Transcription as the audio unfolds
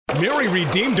Mary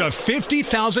redeemed a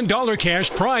 $50,000 cash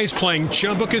prize playing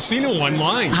Chumba Casino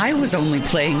online. I was only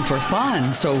playing for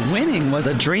fun, so winning was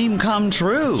a dream come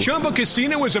true. Chumba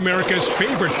Casino is America's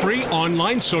favorite free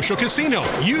online social casino.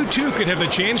 You too could have the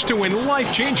chance to win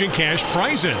life-changing cash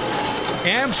prizes.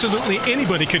 Absolutely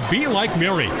anybody could be like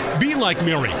Mary. Be like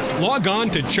Mary. Log on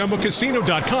to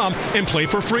ChumbaCasino.com and play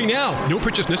for free now. No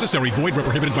purchase necessary. Void where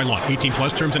prohibited by law. 18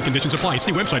 plus terms and conditions apply.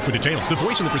 See website for details. The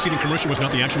voice in the preceding commercial was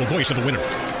not the actual voice of the winner.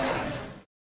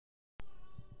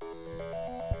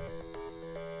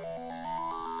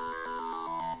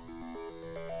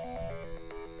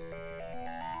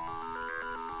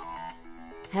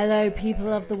 Hello,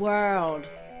 people of the world.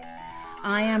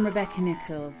 I am Rebecca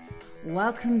Nichols.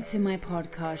 Welcome to my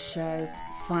podcast show,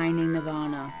 Finding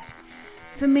Nirvana.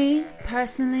 For me,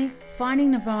 personally,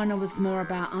 Finding Nirvana was more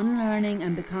about unlearning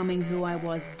and becoming who I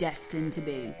was destined to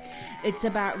be. It's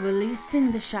about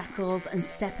releasing the shackles and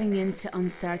stepping into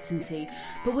uncertainty,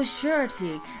 but with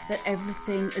surety that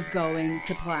everything is going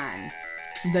to plan.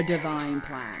 The divine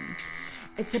plan.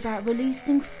 It's about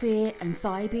releasing fear and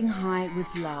vibing high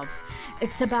with love.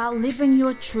 It's about living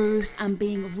your truth and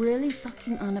being really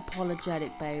fucking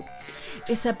unapologetic, babe.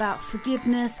 It's about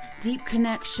forgiveness, deep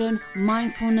connection,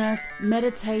 mindfulness,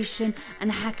 meditation,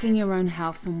 and hacking your own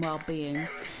health and well-being.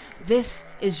 This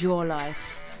is your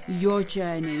life, your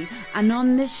journey, and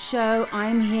on this show,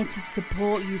 I'm here to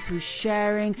support you through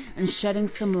sharing and shedding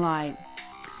some light.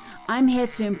 I'm here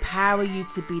to empower you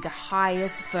to be the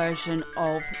highest version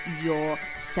of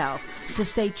yourself. So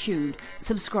stay tuned,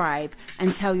 subscribe,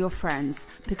 and tell your friends,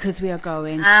 because we are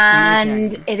going on a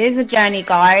journey. It is a journey,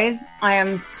 guys. I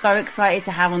am so excited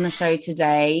to have on the show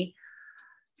today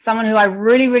someone who I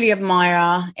really, really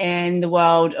admire in the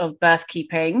world of birth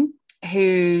keeping,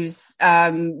 who's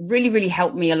really, really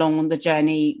helped me along on the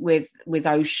journey with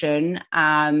Ocean.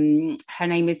 Her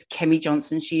name is Kemi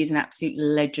Johnson. She is an absolute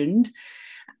legend.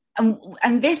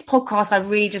 And this podcast, I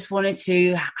really just wanted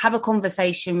to have a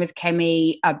conversation with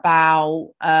Kemi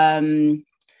about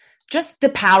just the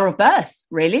power of birth,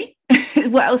 really.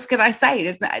 What else can I say?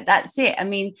 That's it. I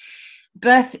mean,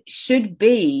 birth should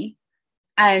be,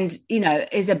 and, you know,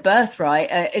 is a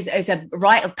birthright, is a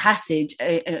rite of passage,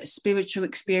 a spiritual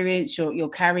experience. You're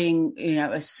carrying, you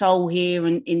know, a soul here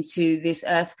and into this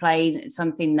earth plane. It's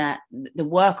something that the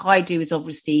work I do is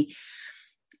obviously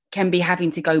can be having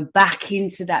to go back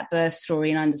into that birth story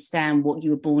and understand what you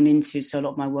were born into. So a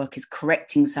lot of my work is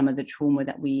correcting some of the trauma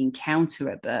that we encounter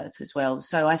at birth as well.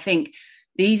 So I think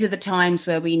these are the times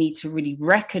where we need to really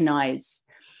recognize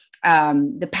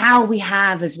the power we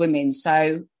have as women.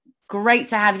 So great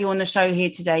to have you on the show here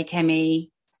today, Kemi.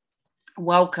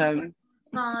 Welcome.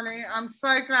 Darling, I'm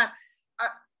so glad.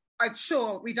 I'm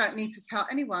sure we don't need to tell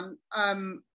anyone.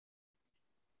 Oh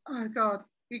God,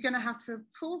 you're going to have to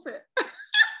pause it.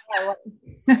 My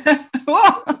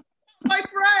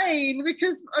brain,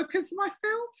 because my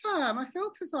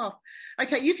filter's off.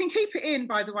 Okay, you can keep it in,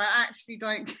 by the way. I actually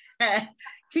don't care.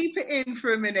 Keep it in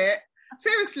for a minute.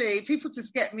 Seriously, people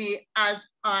just get me as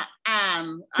I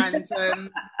am, and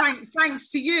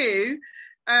thanks to you,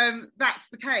 that's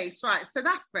the case. Right, so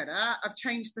that's better. I've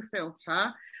changed the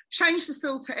filter.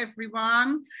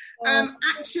 Everyone.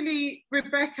 Actually,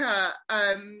 Rebecca,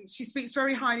 she speaks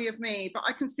very highly of me, but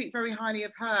I can speak very highly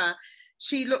of her.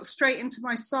 She looked straight into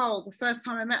my soul. The first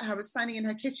time I met her, I was standing in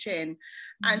her kitchen,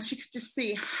 and she could just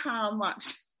see how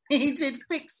much needed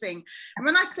fixing. And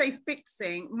when I say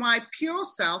fixing, my pure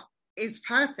self is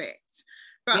perfect,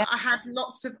 but yeah. I had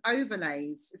lots of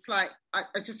overlays. It's like I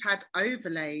just had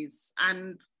overlays,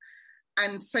 and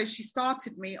so she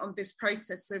started me on this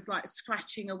process of like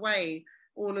scratching away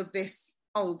all of this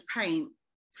old paint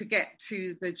to get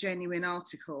to the genuine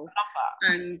article.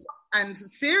 And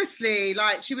seriously,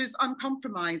 like, she was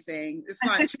uncompromising. It's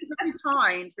like, she was very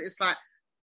kind, but it's like,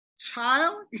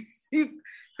 child, you've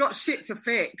got shit to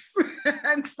fix.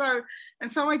 and so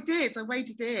I did. I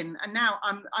waded in, and now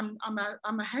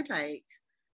I'm a headache.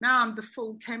 Now I'm the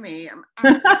full Kemi.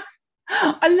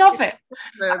 I love it.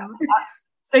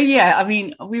 So yeah, I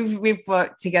mean, we've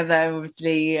worked together,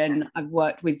 obviously, and I've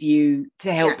worked with you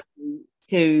to help you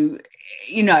to,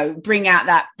 you know, bring out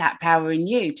that power in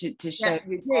you to show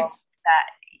you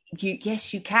that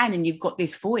you can, and you've got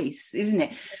this voice, isn't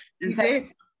it? And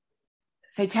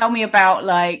so tell me about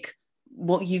like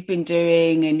what you've been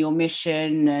doing and your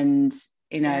mission and,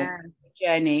 you know,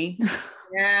 journey.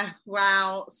 Yeah,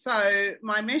 wow. So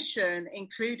my mission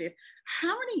included,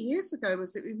 how many years ago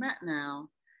was it we met now?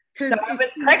 So I was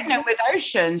pregnant with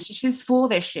Ocean. She's 4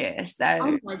 this year. So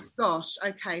oh my gosh.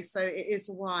 Okay, so it is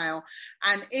a while,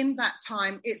 and in that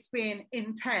time, it's been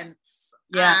intense.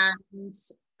 Yeah. And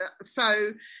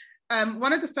so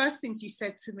one of the first things you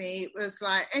said to me was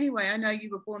like, anyway, I know you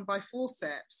were born by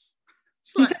forceps.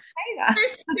 It's like,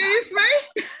 excuse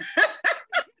me?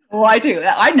 Oh, I do.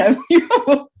 I know you.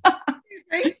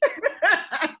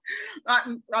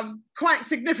 I'm quite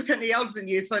significantly older than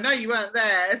you, so I know you weren't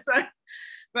there. So,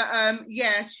 but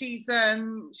yeah, she's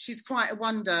quite a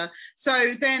wonder.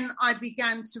 So then I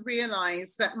began to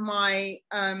realise that my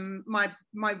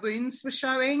wounds were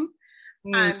showing,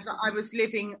 and that I was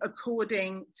living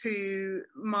according to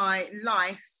my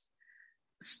life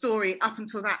story up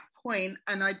until that point.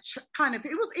 And I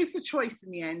it's a choice in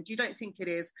the end. You don't think it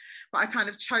is, but I kind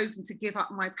of chosen to give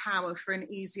up my power for an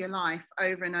easier life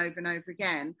over and over and over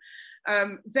again.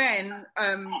 So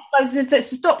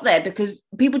stop there, because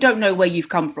people don't know where you've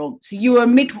come from. So you are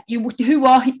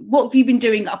what have you been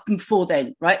doing up before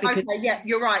then, right? Because okay, yeah,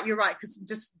 you're right, because I'm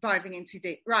just diving in too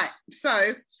deep. Right,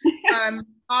 so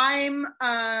I'm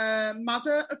a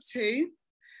mother of 2,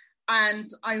 and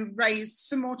I raised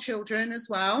some more children as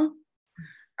well.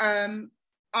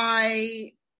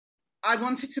 I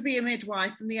wanted to be a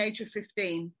midwife from the age of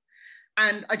 15,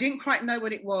 and I didn't quite know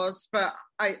what it was, but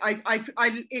I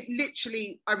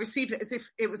received it as if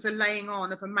it was a laying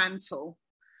on of a mantle.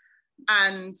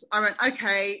 And I went,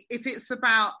 okay, if it's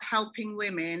about helping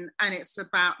women and it's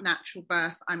about natural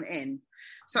birth, I'm in.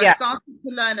 So I started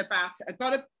to learn about it. I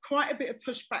got quite a bit of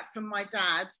pushback from my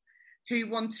dad, who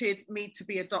wanted me to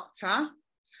be a doctor.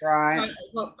 Right. So I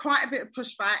got quite a bit of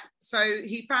pushback. So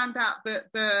he found out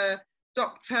that the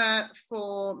doctor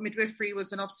for midwifery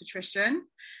was an obstetrician. And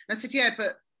I said, yeah,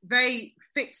 but they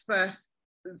fix birth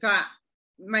that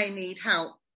may need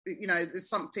help. You know, there's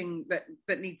something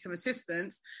that needs some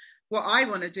assistance. What I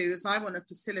want to do is I want to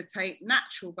facilitate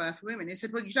natural birth for women. He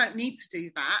said, well, you don't need to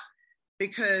do that,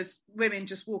 because women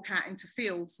just walk out into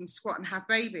fields and squat and have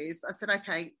babies. I said,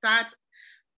 okay, Dad,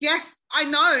 yes, I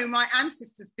know my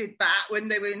ancestors did that when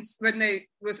they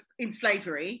was in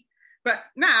slavery, but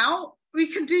now we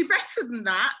can do better than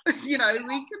that. You know,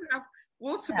 we can have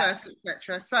water births,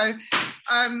 etc. So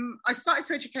I started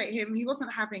to educate him. He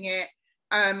wasn't having it.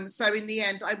 So in the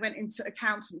end, I went into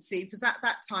accountancy, because at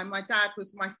that time, my dad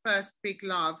was my first big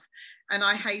love, and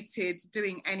I hated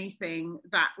doing anything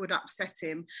that would upset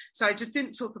him. So I just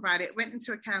didn't talk about it. Went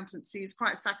into accountancy. He was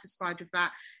quite satisfied with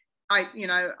that. I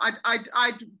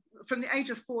from the age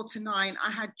of 4 to 9,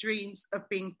 I had dreams of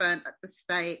being burnt at the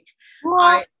stake.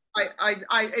 It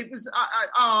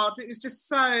was just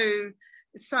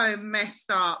so messed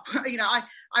up. You know,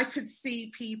 I could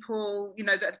see people, you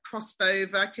know, that had crossed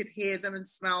over. I could hear them and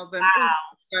smell them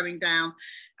going down,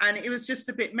 and it was just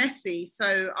a bit messy.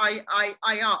 So I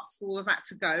asked for all of that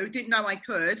to go. Didn't know I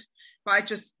could, but I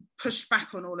just pushed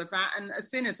back on all of that. And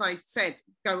as soon as I said,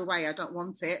 go away, I don't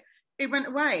want it, it went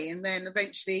away. And then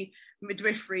eventually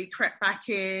midwifery crept back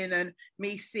in, and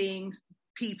me seeing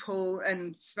people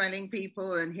and smelling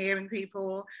people and hearing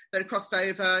people that had crossed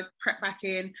over crept back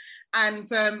in. And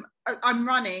I'm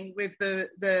running with the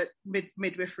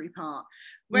midwifery part.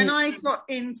 When I got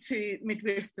into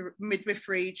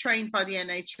midwifery, trained by the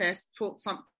NHS, thought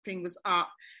something was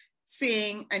up,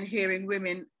 seeing and hearing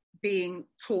women being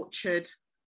tortured,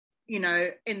 you know,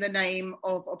 in the name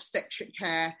of obstetric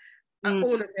care,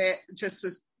 all of it just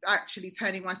was actually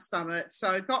turning my stomach. So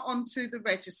I got onto the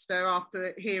register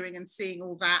after hearing and seeing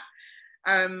all that.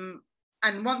 And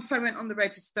once I went on the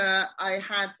register, I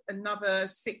had another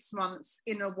 6 months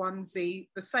in a onesie,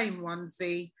 the same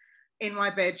onesie, in my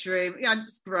bedroom. Yeah,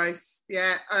 it's gross.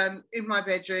 Yeah, in my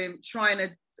bedroom, trying to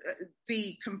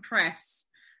decompress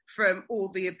from all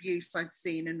the abuse I'd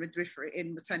seen in midwifery,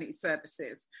 in maternity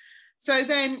services. So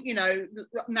then, you know,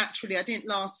 naturally, I didn't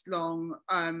last long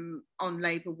on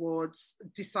labour wards,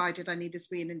 decided I needed to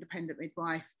be an independent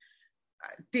midwife,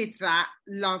 did that,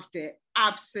 loved it,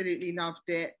 absolutely loved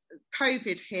it.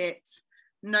 COVID hit,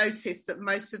 noticed that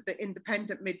most of the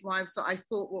independent midwives that I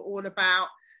thought were all about,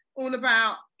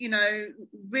 you know,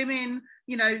 women,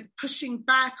 you know, pushing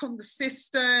back on the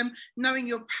system, knowing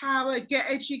your power, get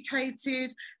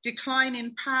educated, decline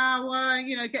in power,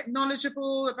 you know, get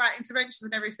knowledgeable about interventions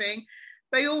and everything.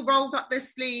 They all rolled up their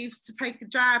sleeves to take a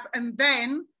jab, and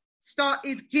then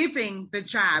started giving the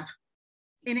jab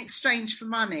in exchange for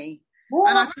money. What?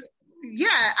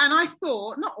 And I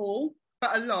thought, not all,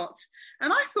 but a lot.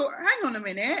 And I thought, hang on a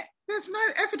minute, there's no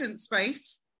evidence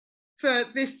base for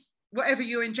this, whatever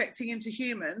you're injecting into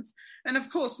humans. And of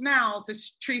course, now the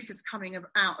truth is coming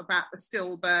out about the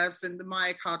stillbirths and the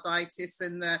myocarditis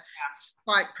and the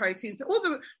spike proteins. All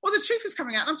the truth is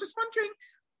coming out. And I'm just wondering,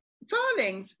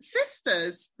 darlings,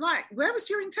 sisters, like, where was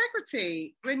your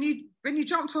integrity when you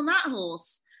jumped on that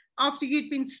horse after you'd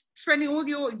been spending all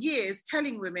your years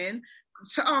telling women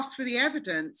to ask for the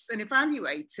evidence and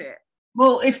evaluate it.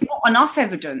 Well, it's not enough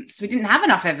evidence. We didn't have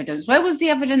enough evidence. Where was the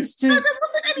evidence to? No, there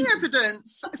wasn't any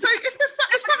evidence. So if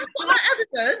something's got no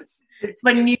evidence, it's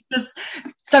when you just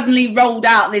suddenly rolled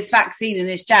out this vaccine and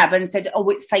this jab and said, "Oh,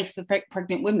 it's safe for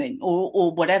pregnant women,"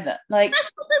 or whatever. Like,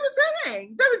 that's what they were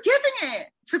doing. They were giving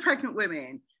it to pregnant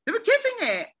women. They were giving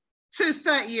it to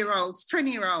 30-year-olds,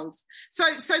 20-year-olds. So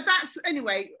that's,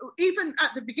 anyway, even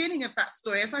at the beginning of that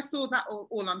story, as I saw that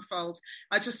all unfold,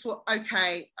 I just thought,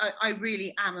 okay, I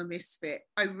really am a misfit.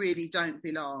 I really don't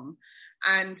belong.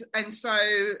 And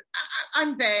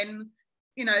then,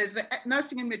 you know, the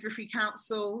Nursing and Midwifery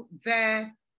Council,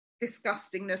 their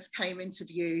disgustingness came into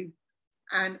view,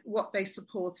 and what they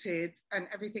supported and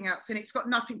everything else. And it's got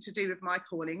nothing to do with my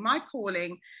calling. My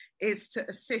calling is to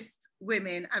assist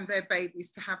women and their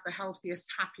babies to have the healthiest,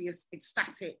 happiest,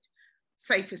 ecstatic,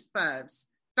 safest births.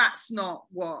 That's not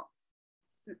what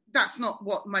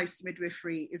most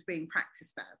midwifery is being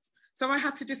practiced as. So I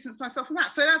had to distance myself from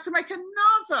that. So I had to make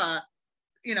another,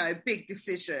 you know, big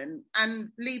decision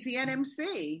and leave the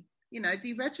NMC, you know,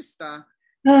 deregister.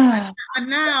 and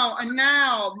now I'm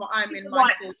in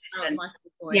my full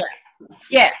voice.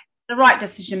 Yeah, the right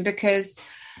decision, because,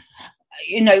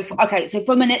 you know, okay, so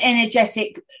from an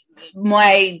energetic,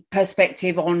 my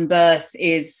perspective on birth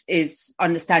is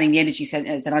understanding the energy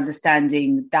centers and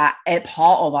understanding that a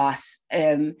part of us,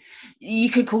 you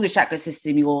could call the chakra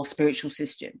system your spiritual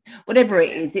system, whatever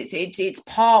it is, it's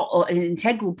part of an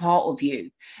integral part of you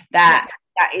that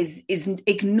is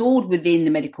ignored within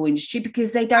the medical industry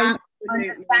because they don't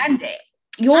understand it.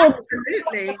 Your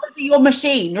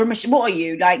machine. What are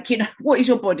you, like? You know, what is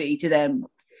your body to them?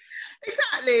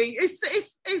 Exactly.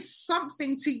 It's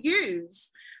something to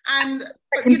use, and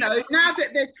you know, now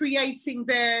that they're creating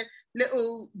their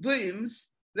little wombs,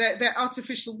 their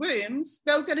artificial wombs,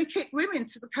 they're going to kick women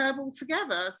to the curb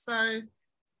altogether. So,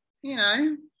 you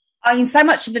know, I mean, so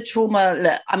much of the trauma.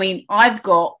 Look, I mean, I've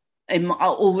got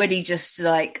already just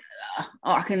like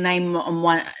I can name on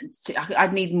one.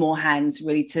 I'd need more hands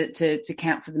really to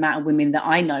count for the amount of women that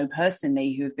I know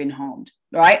personally who have been harmed,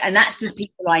 right? And that's just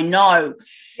people I know.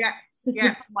 Yeah, just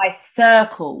my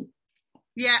circle.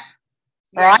 Yeah,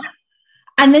 right.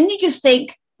 And then you just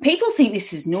think people think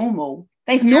this is normal.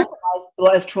 They've normalized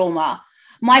birth trauma.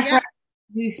 My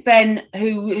friend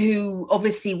who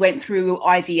obviously went through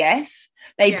IVF.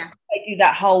 They do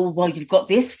that whole, well, you've got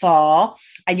this far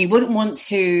and you wouldn't want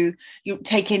to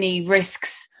take any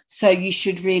risks, so you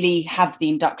should really have the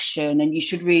induction, and you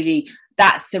should really,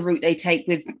 that's the route they take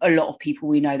with a lot of people.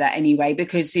 We know that anyway,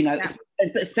 because, you know,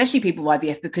 especially people with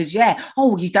IVF, because,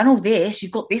 you've done all this,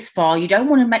 you've got this far, you don't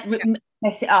want to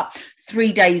mess it up.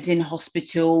 3 days in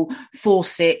hospital,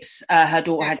 forceps, her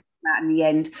daughter had that in the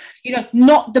end, you know,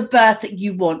 not the birth that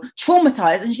you want,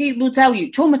 traumatized, and she will tell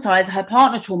you traumatized, her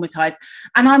partner traumatized,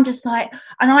 and I'm just like,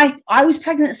 and I was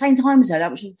pregnant at the same time as her,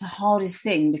 that was just the hardest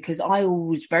thing, because I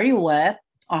was very aware,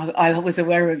 I was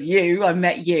aware of you, I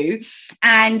met you,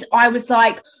 and I was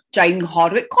like, Jane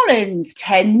Hardwick Collins,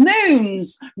 10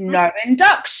 moons, no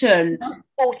induction,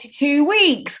 42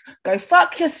 weeks, go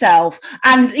fuck yourself.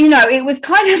 And, you know, it was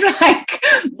kind of like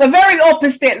the very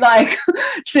opposite, like,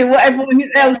 to what everyone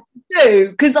else do,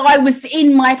 because I was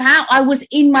in my power.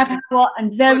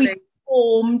 And very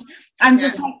informed, and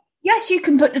just like, yes, you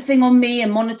can put the thing on me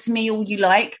and monitor me all you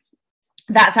like.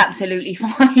 That's absolutely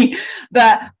fine.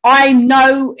 But I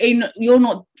know you're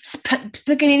not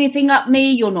picking anything up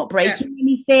me. You're not breaking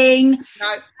anything.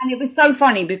 No. And it was so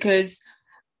funny because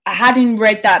having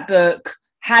read that book,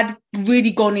 had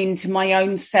really gone into my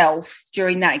own self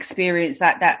during that experience,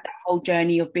 that whole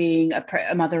journey of being a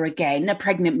mother again, a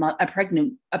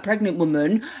pregnant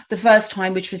woman, the first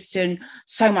time with Tristan,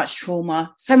 so much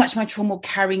trauma, so much of my trauma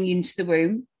carrying into the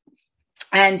womb.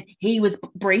 And he was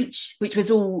breech, which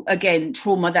was all, again,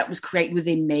 trauma that was created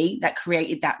within me, that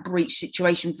created that breech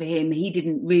situation for him. He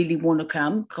didn't really want to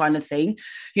come, kind of thing,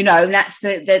 you know. And that's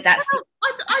I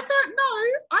don't know.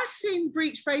 I've seen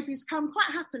breech babies come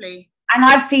quite happily. And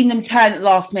I've seen them turn at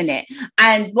last minute.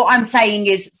 And what I'm saying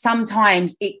is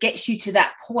sometimes it gets you to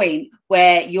that point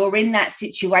where you're in that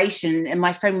situation. And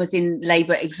my friend was in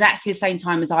labour exactly the same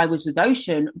time as I was with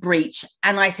Ocean, breech.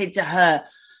 And I said to her,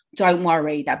 don't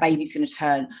worry, that baby's going to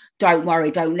turn. Don't worry.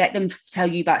 Don't let them tell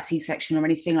you about C-section or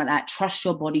anything like that. Trust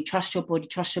your body, trust your body,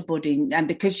 trust your body. And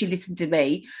because she listened to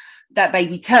me, that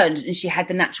baby turned and she had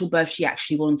the natural birth she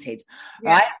actually wanted,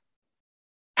 right?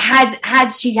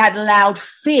 Had she had allowed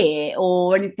fear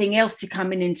or anything else to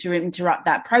come in and to interrupt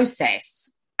that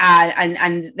process,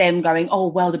 and them going, oh,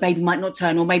 well, the baby might not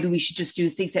turn, or maybe we should just do a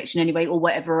C-section anyway, or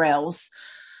whatever else,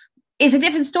 it's a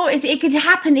different story. It could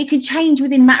happen. It could change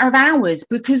within a matter of hours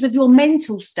because of your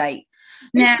mental state.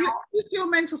 Now, it's your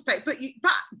mental state, but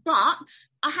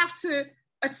I have to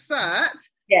assert,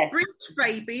 breech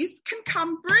babies can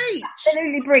come breech.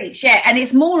 Absolutely breech, yeah. And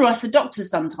it's more or less the doctors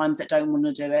sometimes that don't want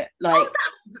to do it. Like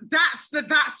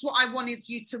that's what I wanted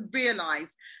you to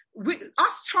realise.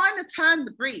 Us trying to turn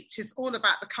the breech is all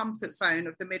about the comfort zone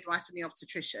of the midwife and the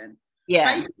obstetrician.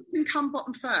 Yeah. Babies can come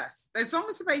bottom first. As long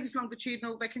as the baby's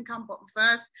longitudinal, they can come bottom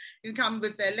first. They can come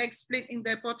with their legs splitting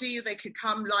their body. They could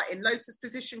come like in lotus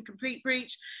position, complete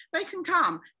breech. They can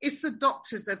come. It's the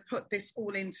doctors that put this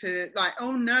all into like,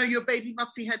 oh no, your baby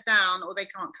must be head down or they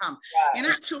can't come. Right. In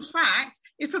actual fact,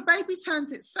 if a baby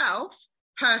turns itself,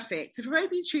 perfect. If a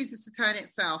baby chooses to turn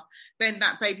itself, then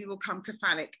that baby will come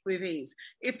cephalic with ease.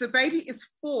 If the baby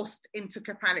is forced into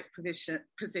cephalic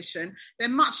position, they're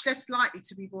much less likely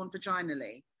to be born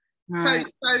vaginally. Right.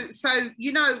 So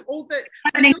you know all the.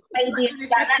 That's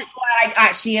why I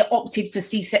actually opted for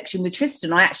C-section with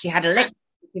Tristan. I actually had a lecture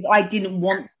because I didn't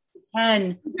want to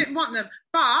turn. You didn't want them,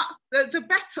 but the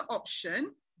better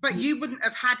option. But you wouldn't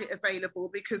have had it available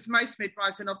because most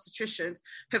midwives and obstetricians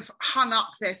have hung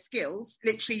up their skills,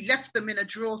 literally left them in a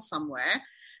drawer somewhere.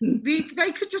 They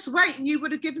could just wait and you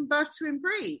would have given birth to in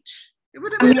breech. It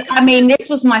would have been. I mean, this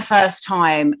was my first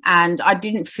time and I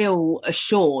didn't feel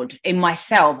assured in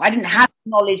myself. I didn't have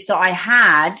knowledge that I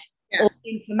had or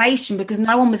information because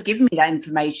no one was giving me that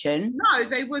information. No,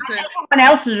 they wasn't. Everyone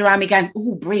else was around me going,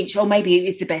 oh, breech, or maybe it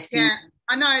is the best thing. Yeah,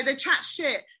 I know, they chat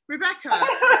shit. Rebecca,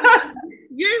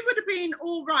 you would have been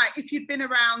all right if you'd been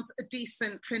around a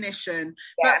decent clinician,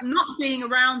 but not being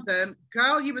around them,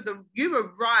 girl, you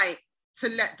were right to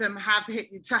let them have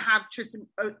Tristan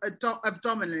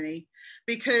abdominally,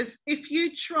 because if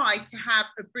you tried to have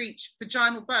a breech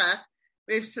vaginal birth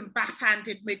with some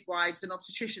backhanded midwives and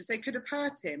obstetricians, they could have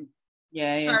hurt him.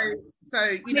 Yeah. So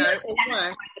you know, or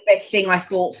worse. The best thing I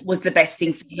thought was the best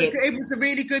thing for him. It was a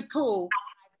really good call.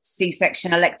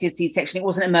 C-section, elective C-section. It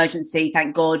wasn't emergency,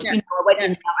 thank God. Yeah. You know, I went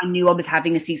in there, I knew I was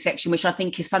having a C-section, which I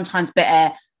think is sometimes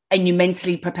better, and you're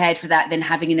mentally prepared for that than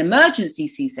having an emergency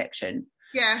C-section.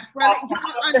 Yeah, well,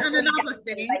 and another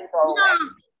thing,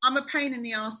 I'm a pain in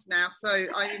the arse now, so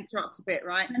I interrupt a bit,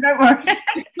 right? Don't worry.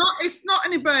 It's not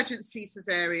an emergency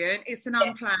cesarean, it's an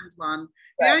unplanned one.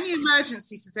 The only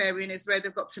emergency cesarean is where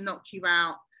they've got to knock you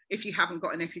out if you haven't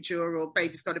got an epidural,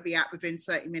 baby's got to be out within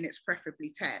 30 minutes,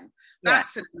 preferably 10.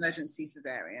 That's an emergency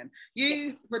cesarean.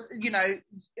 You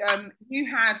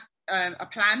had a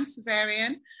planned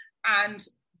cesarean, and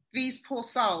these poor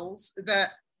souls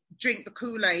that drink the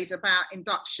Kool-Aid about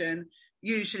induction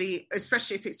usually,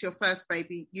 especially if it's your first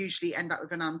baby, usually end up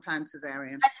with an unplanned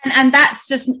cesarean. And that's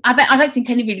just, I don't think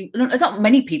there's not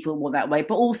many people who are that way,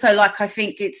 but also like, I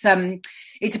think it's,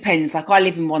 it depends. Like I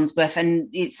live in Wandsworth and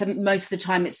it's most of the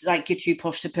time it's like you're too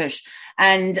posh to push.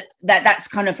 And that's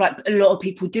kind of like a lot of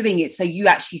people doing it. So you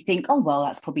actually think, oh, well,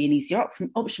 that's probably an easier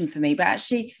option for me. But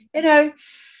actually, you know,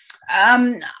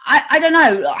 I don't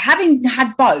know, having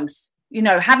had both, you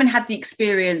know, having had the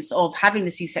experience of having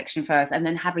the C-section first and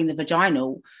then having the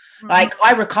vaginal, like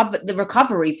the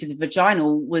recovery for the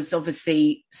vaginal was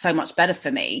obviously so much better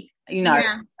for me, you know, in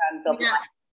terms of like,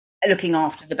 looking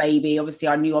after the baby. Obviously,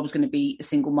 I knew I was going to be a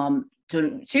single mum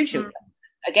to two children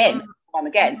again.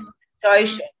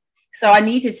 So I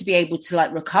needed to be able to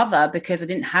like recover because I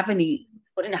didn't have any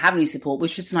support,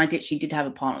 which Tristan and I did have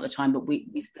a partner at the time, but we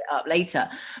split up later.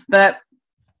 But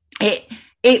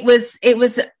it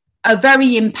was a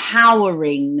very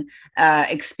empowering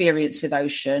experience with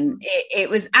Ocean. It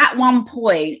was at one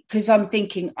point, because I'm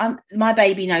thinking, my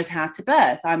baby knows how to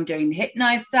birth. I'm doing the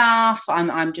hypno stuff.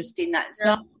 I'm just in that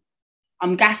zone.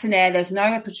 I'm gas and air. There's no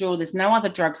epidural. There's no other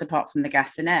drugs apart from the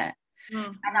gas and air.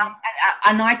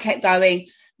 And I kept going.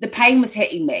 The pain was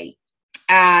hitting me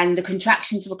and the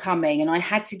contractions were coming and I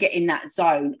had to get in that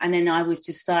zone. And then I was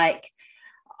just like,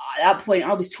 at that point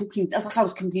I was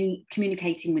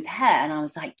communicating with her and I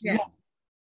was like,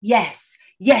 yes,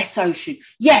 Ocean.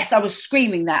 Yes, I was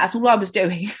screaming that. That's all I was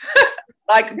doing.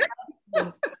 Like,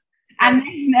 and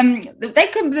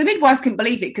the midwives couldn't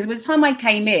believe it because by the time I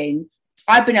came in,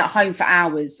 I'd been at home for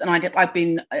hours and I'd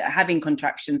been having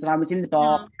contractions and I was in the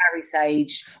bar, Harry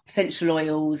Sage, essential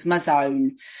oils, my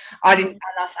zone. I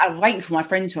was waiting for my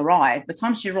friend to arrive. By the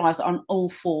time she arrives, on all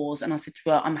fours and I said to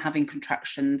her, I'm having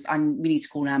contractions and we need to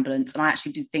call an ambulance. And I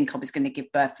actually did think I was going to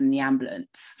give birth in the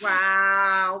ambulance.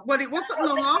 Wow. Well, it wasn't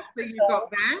long after you got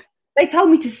there. They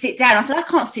told me to sit down. I said, I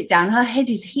can't sit down. Her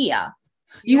head is here.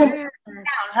 You want me to sit down?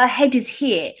 Her head is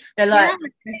here. They're like,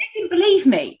 they didn't believe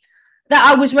me that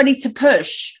I was ready to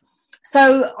push.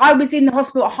 So I was in the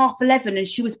hospital at 11:30 and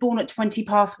she was born at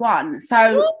 1:20.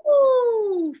 So,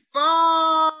 ooh,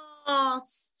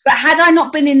 fast. But had I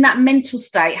not been in that mental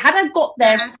state, had I got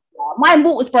there, my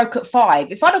waters broke at 5.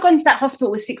 If I'd have gone to that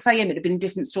hospital at 6 a.m, it'd have been a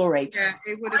different story. Yeah,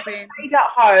 it would have been. I stayed at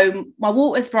home, my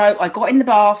waters broke, I got in the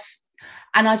bath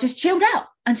and I just chilled out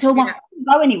until I couldn't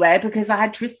go anywhere because I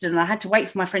had Tristan and I had to wait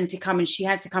for my friend to come, and she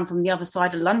had to come from the other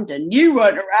side of London. You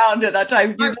weren't around at that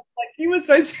time. You were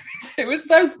supposed to, it was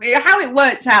so, how it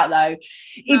worked out though,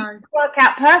 it worked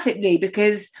out perfectly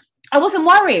because I wasn't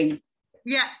worrying.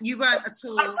 Yeah, you weren't at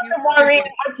all. I wasn't worrying.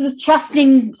 I was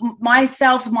trusting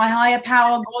myself, my higher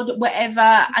power, God, whatever.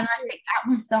 And I think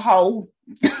that was the whole,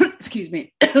 excuse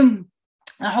me, the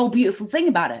whole beautiful thing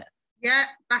about it. Yeah,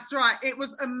 that's right. It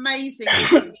was amazing.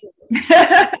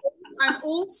 And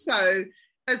also,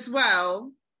 as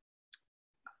well,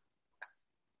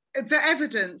 the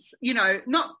evidence,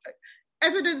 not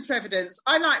evidence.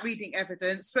 I like reading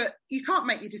evidence, but you can't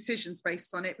make your decisions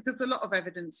based on it because a lot of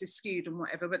evidence is skewed and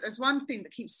whatever. But there's one thing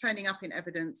that keeps turning up in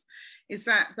evidence is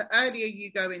that the earlier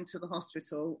you go into the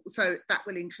hospital, so that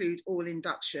will include all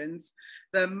inductions,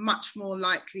 the much more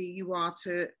likely you are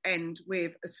to end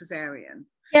with a cesarean.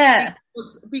 Yeah,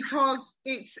 because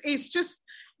it's just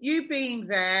you being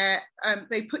there.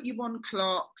 They put you on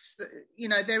clocks.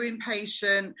 They're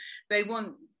impatient. They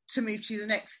want to move to the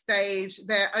next stage.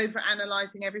 They're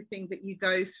over-analysing everything that you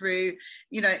go through.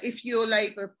 If your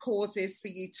labour pauses for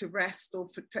you to rest or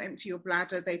to empty your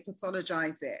bladder, they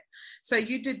pathologise it. So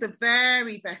you did the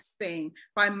very best thing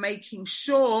by making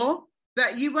sure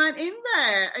that you weren't in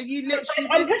there, and you literally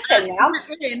I'm pushing now.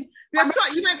 That's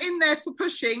right, you went in there for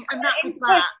pushing, and that was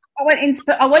that. I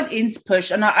went into push,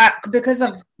 and I because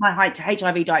of my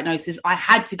HIV diagnosis, I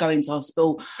had to go into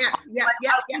hospital. Yeah.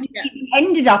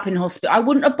 Ended up in hospital. I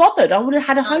wouldn't have bothered. I would have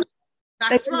had a home.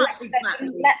 That's right,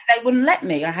 exactly. They wouldn't let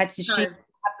me. I had to have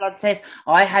blood tests.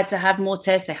 I had to have more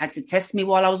tests. They had to test me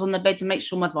while I was on the bed to make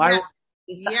sure my viral.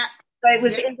 Yeah. So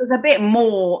it was a bit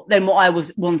more than what I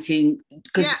was wanting.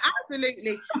 Yeah,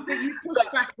 absolutely. But you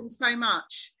pushed back on so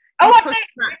much. I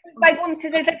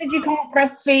did. They said you can't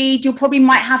breastfeed. You probably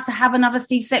might have to have another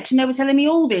C-section. They were telling me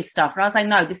all this stuff, and I was like,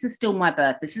 no, this is still my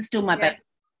birth. This is still my baby.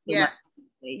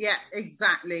 Yeah,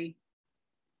 exactly.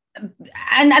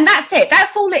 And that's it.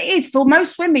 That's all it is for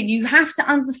most women. You have to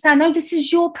understand. No, this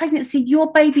is your pregnancy,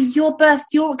 your baby, your birth,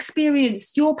 your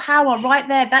experience, your power, right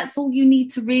there. That's all you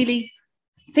need to really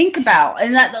think about,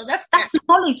 and that's the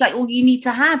knowledge. Like all you need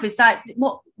to have is that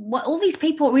what all these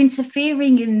people are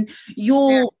interfering in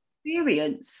your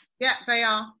experience. Yeah, they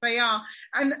are.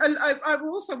 And I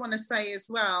also want to say as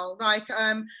well, like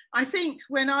I think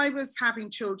when I was having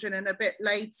children and a bit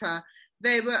later,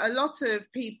 there were a lot of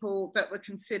people that were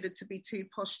considered to be too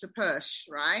posh to push,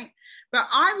 right? But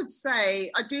I would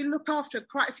say I do look after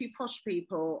quite a few posh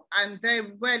people, and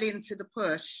they're well into the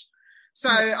push. So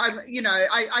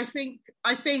I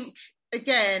think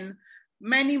again,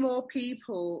 many more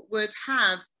people would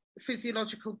have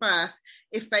physiological birth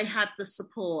if they had the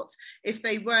support, if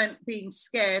they weren't being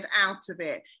scared out of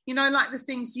it. Like the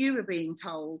things you were being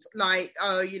told, like,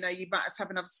 oh, you might have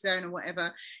another cesarean or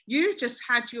whatever. You just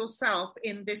had yourself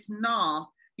in this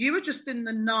You were just in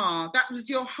the That was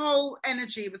your whole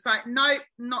energy. It was like, nope,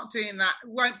 not doing that.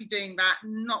 Won't be doing that.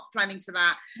 Not planning for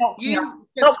that.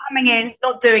 Not coming in,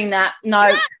 not doing that. No.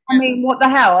 Yeah. I mean, what the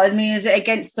hell? I mean, is it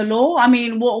against the law? I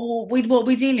mean, what are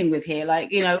we dealing with here?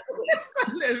 Like, And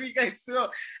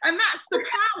that's the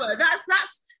power.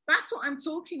 That's what I'm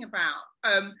talking about.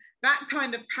 That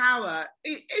kind of power.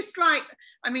 It's like,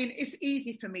 I mean, it's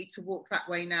easy for me to walk that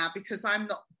way now because I'm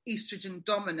not estrogen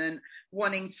dominant,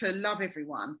 wanting to love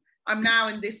everyone. I'm now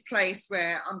in this place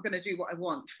where I'm going to do what I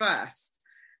want first.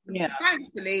 Yeah.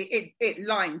 Thankfully, it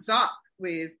lines up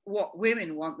with what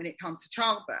women want when it comes to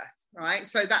childbirth, right?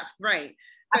 So that's great.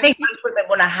 I think most women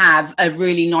want to have a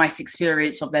really nice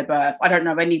experience of their birth. I don't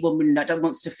know any woman that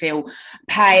wants to feel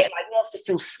wants to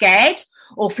feel scared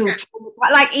or feel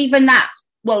traumatized. Like even that.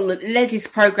 Well, Leslie's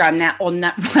program now on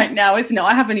that right now, isn't it?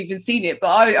 I haven't even seen it, but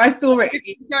I saw it.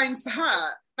 It's going to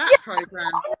her that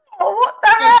program. Oh, what the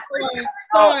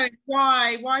hell?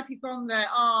 Why have you gone there?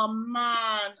 Oh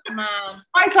man.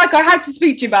 It's like I had to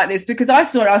speak to you about this because I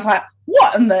saw it. I was like,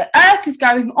 what on the earth is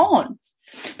going on?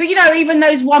 But even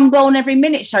those one born every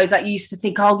minute shows that you used to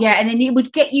think, oh yeah, and then it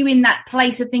would get you in that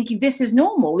place of thinking this is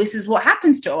normal, this is what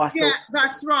happens to us. Yeah,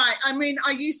 that's right. I mean,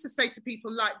 I used to say to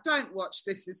people, like, don't watch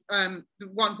this is the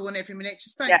one born every minute,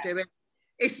 just don't do it.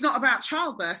 It's not about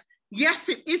childbirth. Yes,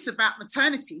 it is about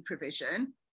maternity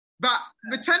provision, but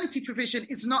maternity provision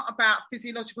is not about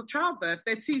physiological childbirth.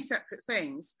 They're two separate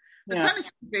things. Maternity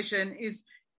provision is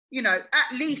you know,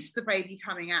 at least the baby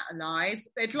coming out alive.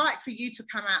 They'd like for you to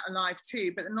come out alive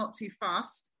too, but they're not too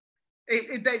fussed.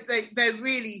 They're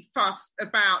really fussed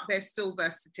about their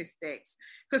stillbirth statistics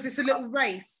because it's a little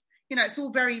race. You know, it's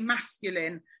all very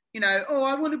masculine. You know, oh,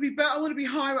 I want to be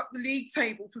higher up the league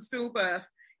table for stillbirth.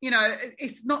 You know,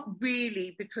 it's not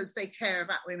really because they care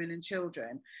about women and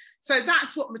children. So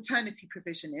that's what maternity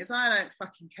provision is. I don't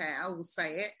fucking care. I will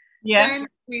say it. Yeah. Then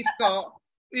we've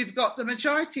got the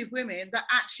majority of women that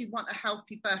actually want a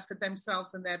healthy birth for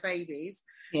themselves and their babies.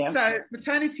 Yeah. So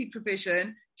maternity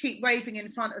provision, keep waving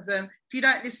in front of them. If you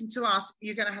don't listen to us,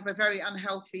 you're going to have a very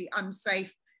unhealthy,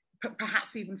 unsafe,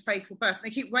 perhaps even fatal birth. And they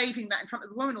keep waving that in front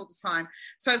of the woman all the time.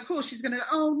 So of course she's going to go,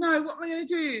 oh no, what am I going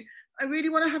to do? I really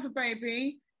want to have a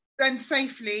baby, then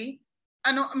safely.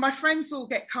 And my friends all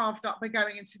get carved up by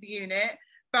going into the unit.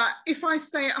 But if I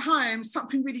stay at home,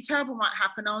 something really terrible might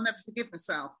happen. I'll never forgive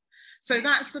myself. So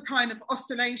that's the kind of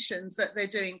oscillations that they're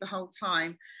doing the whole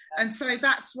time. And so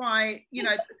that's why, you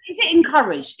know. Is it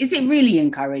encouraged? Is it really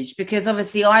encouraged? Because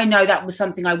obviously I know that was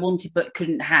something I wanted but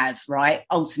couldn't have, right?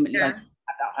 Ultimately, yeah. I had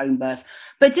that home birth.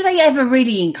 But do they ever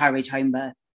really encourage home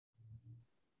birth?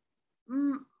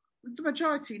 The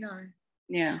majority, no.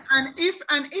 Yeah. And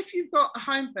if you've got a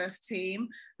home birth team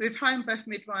with home birth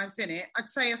midwives in it, I'd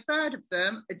say a third of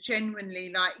them are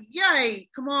genuinely like, yay,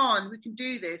 come on, we can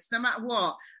do this no matter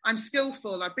what. I'm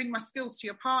skillful. I bring my skills to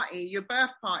your party, your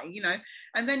birth party, you know.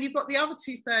 And then you've got the other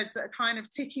 2/3 that are kind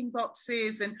of ticking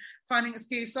boxes and finding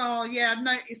excuse. Oh, yeah, I've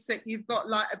noticed that you've got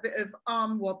like a bit of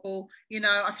arm wobble. You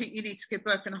know, I think you need to give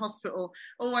birth in a hospital.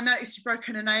 Oh, I noticed you've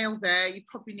broken a nail there. You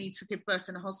probably need to give birth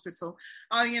in a hospital.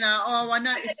 Oh, you know, I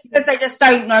noticed. They just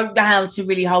don't know how to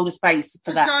really hold a space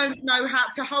for that. Don't know how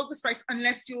to hold the space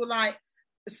unless you're like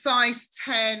a size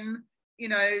 10, you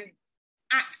know,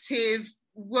 active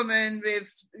woman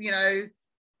with, you know,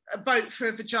 a boat for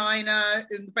a vagina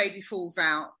and the baby falls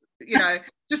out. You know,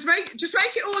 just make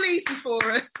it all easy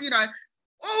for us. You know,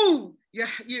 oh, you're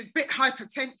a bit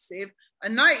hypertensive. I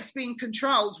know it's being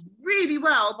controlled really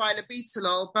well by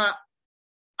labetalol, but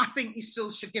I think you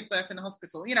still should give birth in a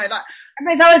hospital. You know, like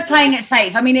it's always playing it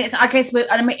safe. I mean, it's. I guess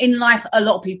in life, a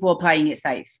lot of people are playing it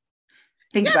safe.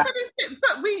 But if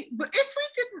we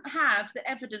didn't have the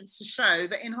evidence to show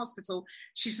that in hospital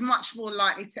she's much more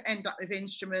likely to end up with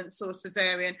instruments or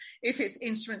cesarean. If it's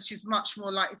instruments, she's much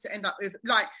more likely to end up with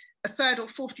like a 3rd or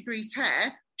 4th degree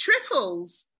tear,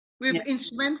 triples with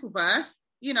instrumental birth.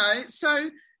 You know, so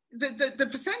the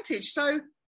percentage. So,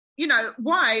 you know,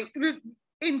 why?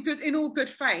 In all good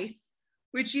faith,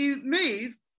 would you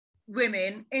move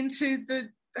women into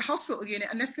the hospital unit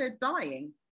unless they're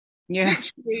dying? Yeah,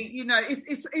 literally, you know,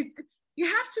 it's you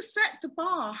have to set the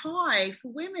bar high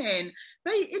for women.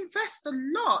 They invest a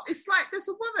lot. It's like there's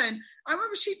a woman. I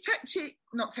remember she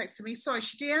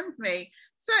DM'd me.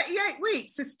 38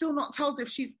 weeks. They're still not told if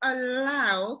she's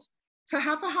allowed to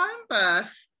have a home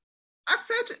birth. I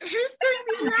said, who's doing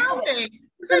the allowing?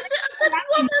 So I said,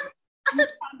 woman. I said,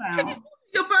 can you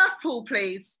your birth pool,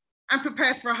 please, and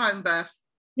prepare for a home birth.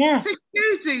 Yeah. So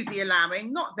you do the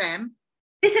allowing, not them.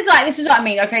 This is what I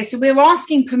mean. Okay, so we're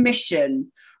asking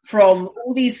permission from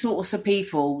all these sorts of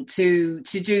people to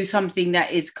do something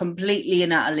that is completely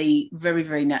and utterly very,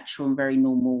 very natural and very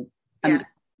normal, and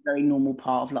very normal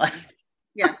part of life.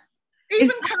 Yeah.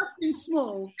 Even Kirsten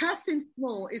Small. Kirsten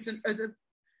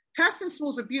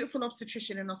Small's a beautiful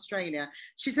obstetrician in Australia.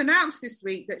 She's announced this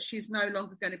week that she's no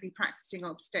longer going to be practicing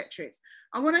obstetrics.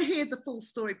 I want to hear the full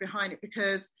story behind it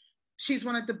because she's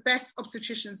one of the best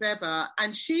obstetricians ever.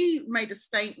 And she made a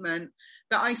statement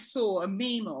that I saw a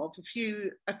meme of a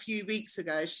few weeks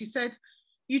ago. She said,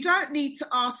 you don't need to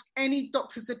ask any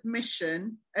doctor's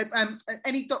permission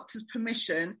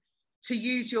to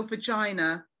use your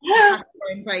vagina to have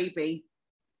your own baby.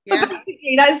 Yeah,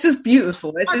 that's just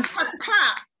beautiful. It's just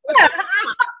clap.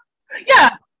 Yeah.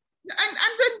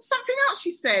 And then something else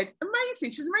she said, amazing.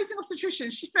 She's an amazing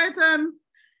obstetrician. She said,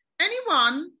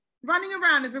 anyone running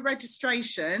around with a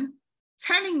registration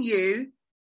telling you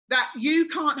that you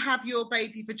can't have your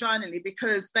baby vaginally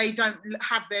because they don't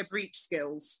have their breech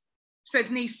skills,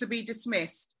 said needs to be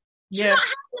dismissed. Yeah. She's not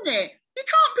having it. You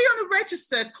can't be on a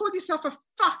register, call yourself a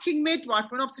fucking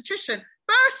midwife or an obstetrician,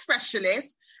 birth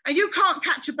specialist, and you can't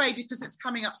catch a baby because it's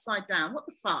coming upside down. What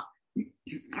the fuck?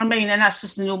 I mean, and that's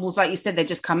just normal. Like you said, they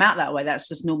just come out that way. That's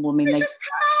just normal. I mean, they just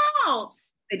come out.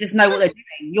 They just know what they're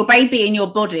doing. Your baby in your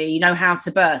body, you know how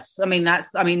to birth. I mean,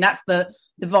 that's the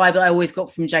vibe that I always got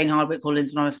from Jane Hardwicke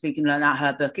Collins when I was speaking about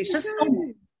her book. It's just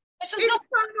normal. It's just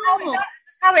normal.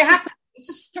 It's how it happens. It's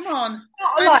just come on.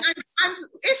 And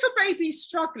if a baby's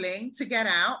struggling to get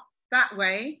out that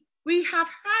way, We have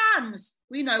hands.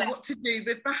 We know what to do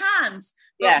with the hands.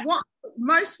 But what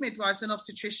most midwives and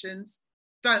obstetricians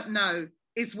don't know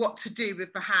is what to do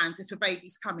with the hands if a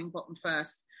baby's coming bottom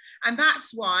first. And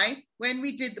that's why when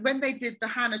they did the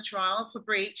Hannah trial for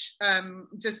breech,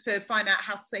 just to find out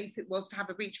how safe it was to have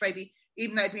a breech baby,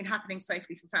 even though it had been happening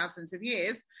safely for thousands of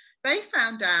years, they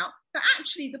found out that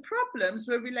actually the problems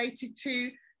were related to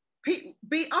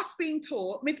us being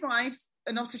taught, midwives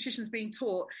and obstetricians being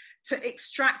taught to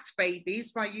extract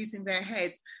babies by using their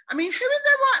heads. I mean, who in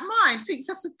their right mind thinks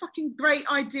that's a fucking great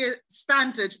idea,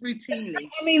 standard, routinely?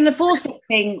 I mean, the forceps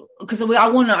thing, because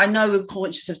I know we're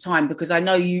conscious of time, because I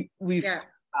know we've spoken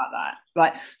about that,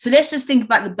 right? So let's just think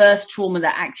about the birth trauma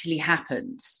that actually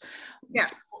happens. Yeah.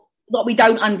 What we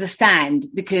don't understand,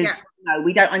 because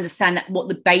we don't understand what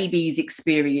the baby's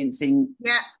experiencing.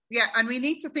 Yeah, and we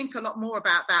need to think a lot more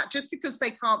about that. Just because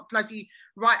they can't bloody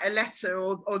write a letter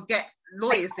or get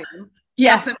lawyers in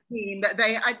doesn't mean that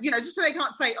they, just so they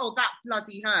can't say, oh, that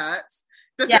bloody hurts,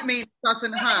 doesn't mean it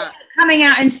doesn't hurt. Coming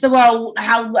out into the world,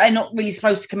 how they're not really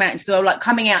supposed to come out into the world, like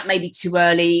coming out maybe too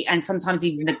early, and sometimes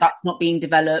even the gut's not being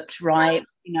developed, right?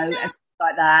 And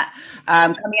like that.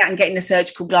 Coming out and getting the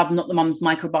surgical glove, not the mum's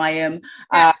microbiome.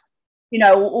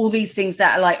 All these things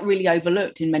that are like really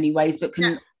overlooked in many ways, but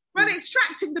can... Well,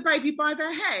 extracting the baby by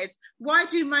their head. Why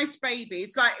do most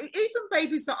babies, like even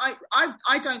babies that I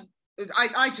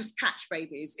just catch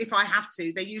babies if I have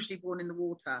to? They're usually born in the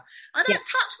water. I don't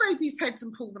touch babies' heads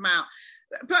and pull them out.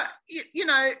 But even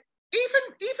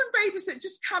babies that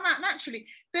just come out naturally,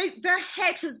 their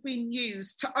head has been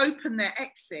used to open their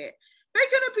exit. They're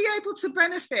going to be able to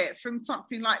benefit from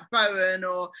something like Bowen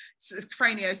or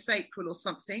craniosacral or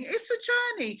something. It's a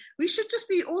journey. We should just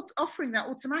be offering that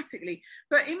automatically.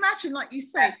 But imagine, like you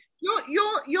say,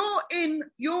 you're in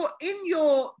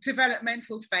your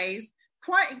developmental phase,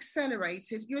 quite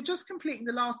accelerated. You're just completing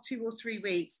the last 2 or 3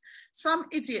 weeks. Some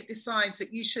idiot decides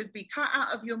that you should be cut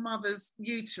out of your mother's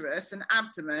uterus and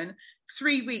abdomen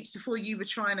 3 weeks before you were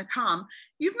trying to come.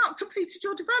 You've not completed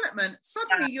your development.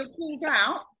 Suddenly you're pulled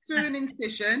out through an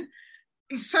incision.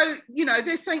 So,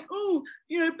 they're saying,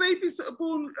 babies that are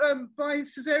born by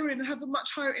cesarean have a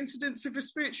much higher incidence of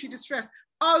respiratory distress.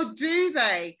 Oh, do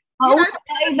they? But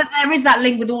there is that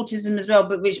link with autism as well,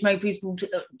 but which loads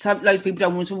of people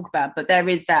don't want to talk about. But there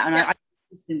is that, and I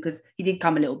listened because he did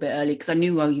come a little bit early, because I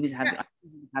knew he was having.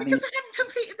 Because they hadn't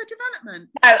completed the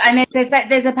development. No, and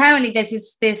there's apparently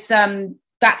this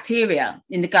bacteria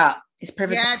in the gut. It's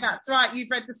Prevotella. Yeah, that's right. You've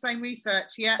read the same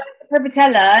research, yeah.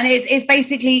 Prevotella, and it's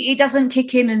basically, it doesn't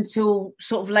kick in until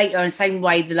sort of later, in the same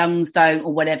way the lungs don't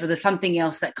or whatever. There's something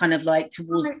else that kind of like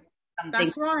towards something.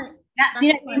 That's right.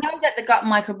 We know that the gut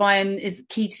microbiome is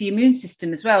key to the immune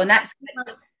system as well, and that's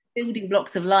building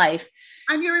blocks of life.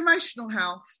 And your emotional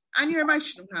health.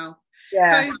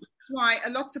 Yeah. So that's why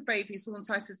a lot of babies born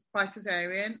by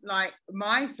cesarean, like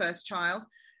my first child,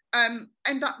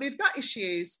 end up with gut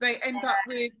issues. They end up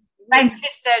with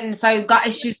so gut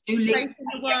issues do link in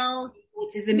the world.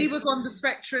 Autism. He was on the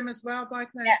spectrum as well,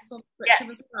 diagnosis on the spectrum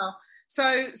as well. So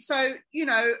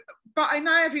but I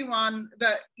know everyone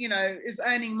that is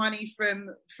earning money from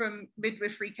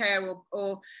midwifery care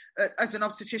or as an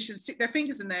obstetrician stick their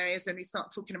fingers in their ears and they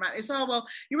start talking about this. Oh, well,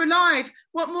 you're alive.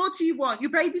 What more do you want?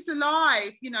 Your baby's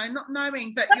alive. Not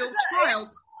knowing that your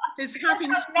child is having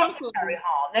unnecessary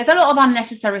harm. There's a lot of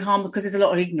unnecessary harm because there's a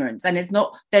lot of ignorance, and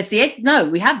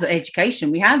we have the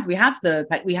education, we've got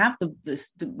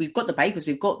the papers,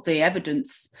 we've got the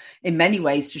evidence in many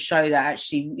ways to show that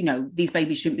actually these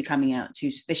babies shouldn't be coming out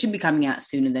they shouldn't be coming out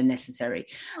sooner than necessary.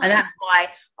 And that's why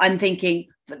I'm thinking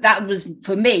that was,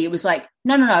 for me, it was like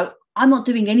no, I'm not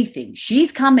doing anything.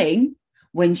 She's coming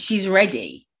when she's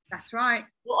ready. That's right.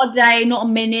 Not a day, not a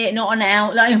minute, not an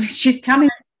hour. Like, she's coming.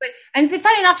 And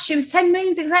funny enough, she was 10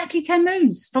 moons, exactly 10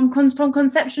 moons from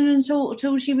conception until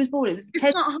she was born. It's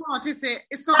not hard, is it?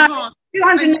 It's not hard.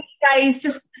 280 days,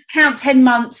 just count 10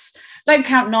 months. Don't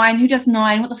count 9. Who does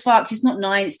 9? What the fuck? It's not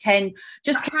 9, it's 10.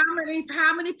 Just how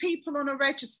many people on a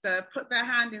register put their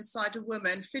hand inside a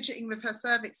woman, fidgeting with her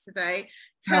cervix today,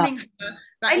 telling her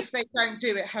that if they don't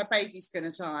do it, her baby's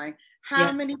going to die?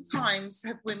 How many times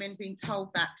have women been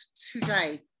told that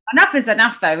today? Enough is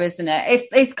enough, though, isn't it?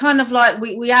 It's kind of like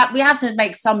we have to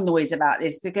make some noise about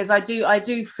this, because I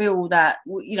do feel that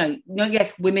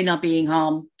yes, women are being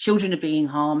harmed, children are being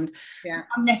harmed,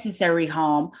 unnecessary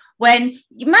harm. When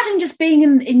imagine just being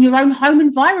in your own home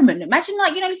environment. Imagine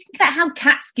think about how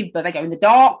cats give birth. They go in the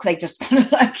dark. They just kind of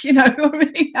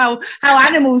how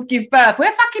animals give birth.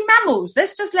 We're fucking mammals.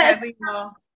 Let's just let us.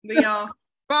 We are.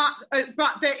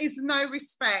 But there is no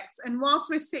respect. And whilst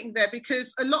we're sitting there,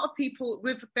 because a lot of people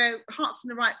with their hearts in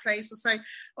the right place will say,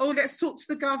 oh, let's talk to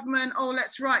the government. Oh,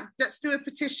 let's do a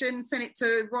petition, send it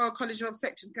to Royal College of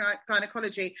Obstetrics and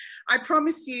Gynecology. I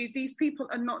promise you, these people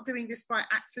are not doing this by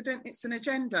accident. It's an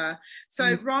agenda.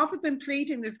 So rather than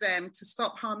pleading with them to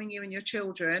stop harming you and your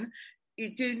children,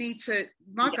 you do need to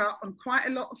mug up on quite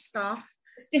a lot of stuff.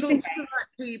 Talk to the right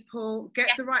people, get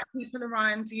the right people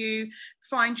around you,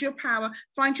 find your power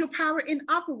in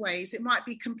other ways. It might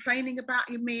be complaining about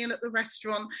your meal at the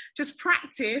restaurant. Just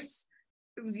practice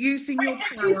using your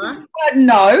power.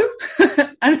 No.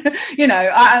 And, you know,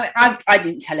 I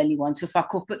didn't tell anyone to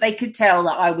fuck off, but they could tell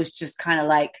that I was just kind of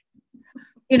like,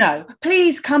 you know,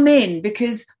 please come in,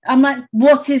 because I'm like,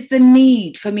 what is the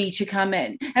need for me to come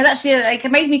in? And actually, they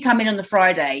made me come in on the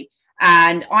Friday.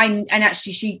 And I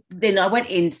went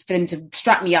in for them to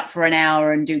strap me up for an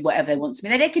hour and do whatever they want to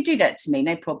me. They could do that to me,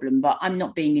 no problem, but I'm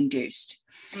not being induced.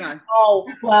 No.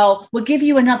 Oh, well, we'll give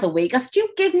you another week. I said, you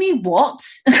give me what?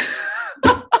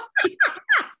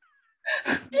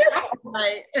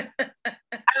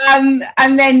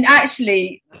 And then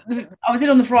actually, I was in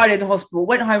on the Friday in the hospital,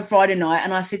 went home Friday night,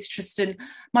 and I said to Tristan,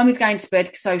 Mummy's going to bed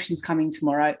because Ocean's coming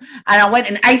tomorrow. And I went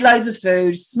and ate loads of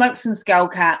food, smoked some skull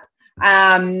cap,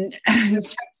 and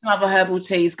some other herbal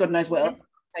teas, God knows what else.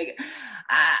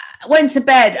 Went to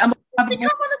bed. Did you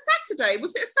come on a Saturday?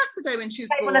 Was it a Saturday when she was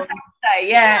born? On a Saturday,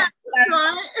 yeah. That's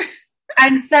right.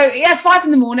 And so, 5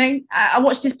 a.m, I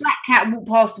watched this black cat walk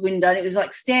past the window, and it was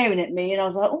like staring at me, and I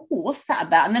was like, oh, what's that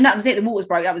about? And then that was it. The waters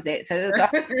broke. That was it. So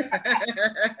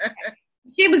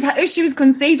she was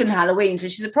conceived on Halloween, so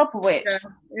she's a proper witch.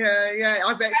 Yeah.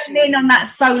 I bet. And then on that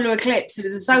solar eclipse, it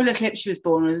was a solar eclipse she was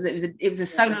born. It was a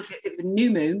solar eclipse. It was a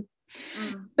new moon.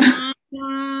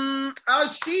 Oh,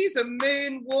 she's a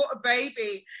moon water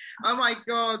baby. Oh my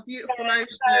God, beautiful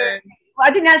Ocean.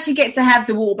 I didn't actually get to have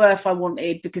the water birth I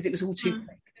wanted because it was all too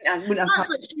quick.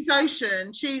 But she's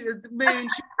Ocean. The moon.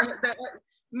 The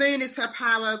moon is her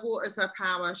power. Water is her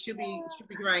power. She'll be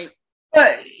great.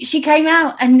 But she came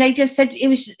out, and they just said it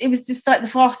was just like the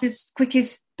fastest,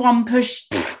 quickest one push,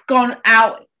 gone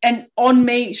out and on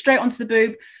me, straight onto the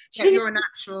boob. You're a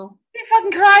natural. She didn't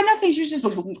fucking cry, nothing. She was just,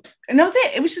 and that was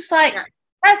it. It was just like,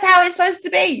 that's how it's supposed to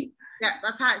be. Yeah,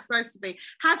 that's how it's supposed to be.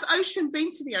 Has Ocean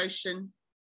been to the ocean?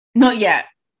 Not yet.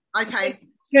 Okay.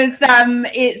 Because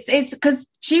it's because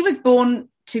she was born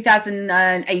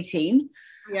 2018.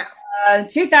 Yeah.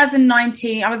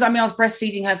 2019, I was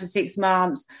breastfeeding her for 6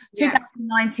 months.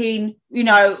 2019, you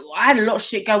know, I had a lot of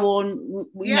shit go on,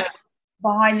 you know,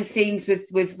 behind the scenes with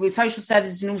social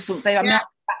services and all sorts. I was back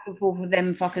and forth with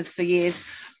them fuckers for years.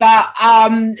 But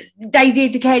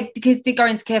the kids did go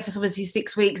into care for obviously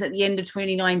 6 weeks at the end of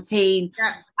 2019.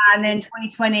 Yeah. And then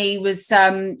 2020 was,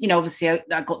 you know, obviously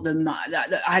I got them. I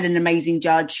had an amazing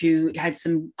judge who had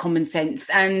some common sense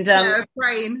and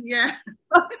brain,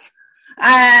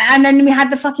 and then we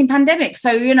had the fucking pandemic.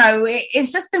 So, you know,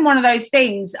 it's just been one of those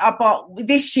things. But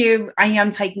this year, I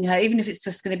am taking her, even if it's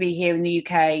just going to be here in the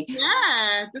UK.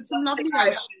 Yeah, there's some lovely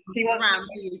oceans around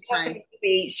the UK. She wants to go to the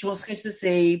beach, she wants to go to the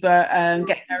sea, but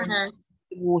get her into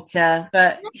the water.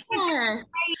 But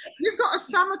you've got a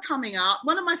summer coming up.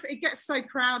 It gets so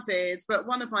crowded, but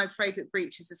one of my favourite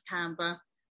beaches is Canberra.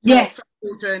 Yeah, for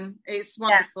children, it's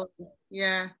wonderful.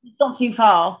 Yeah, it's not too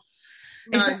far.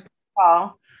 No. It's not too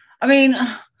far. I mean,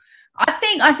 I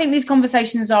think these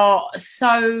conversations are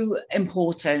so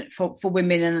important for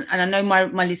women, and I know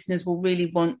my listeners will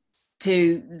really want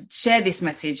to share this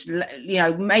message. You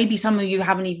know, maybe some of you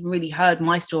haven't even really heard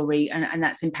my story, and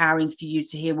that's empowering for you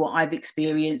to hear what I've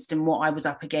experienced and what I was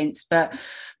up against. But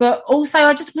also,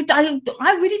 I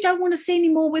really don't want to see any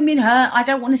more women hurt. I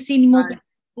don't want to see any more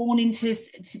born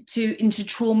into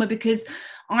trauma, because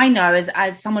I know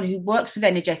as someone who works with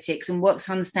energetics and works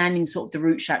understanding sort of the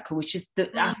root chakra, which is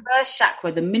our first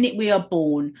chakra, the minute we are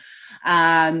born,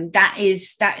 that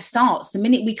starts the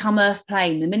minute we come earth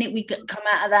plane, the minute we come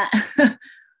out of that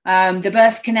the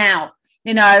birth canal,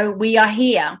 you know, we are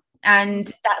here,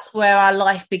 and that's where our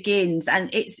life begins. And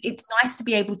it's nice to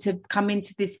be able to come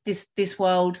into this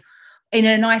world in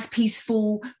a nice,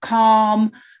 peaceful,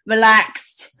 calm,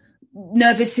 relaxed,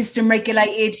 nervous system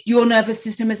regulated, your nervous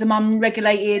system as a mum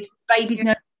regulated, baby's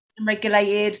nervous system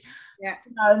regulated. You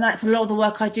know, and that's a lot of the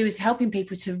work I do, is helping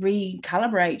people to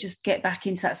recalibrate, just get back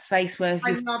into that space where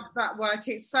I love that work.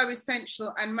 It's so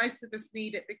essential, and most of us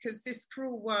need it, because this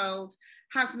cruel world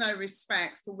has no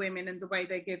respect for women and the way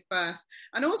they give birth.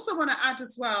 And also want to add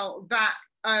as well that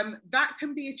that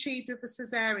can be achieved with a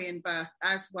cesarean birth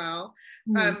as well.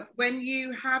 When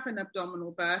you have an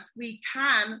abdominal birth, we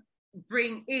can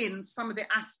bring in some of the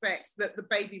aspects that the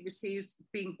baby receives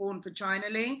being born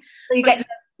vaginally. So you get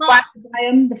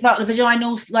the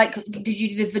vaginal, like, did you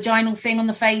do the vaginal thing on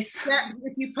the face? Yeah,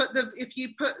 if you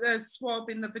put the swab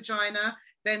in the vagina,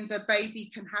 then the baby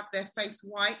can have their face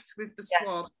white with the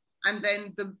swab. And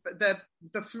then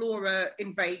the flora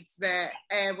invades their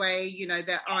airway, you know,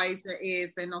 their eyes, their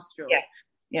ears, their nostrils.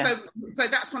 Yeah. So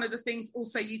that's one of the things.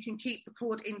 Also, you can keep the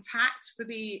cord intact for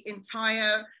the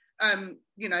entire,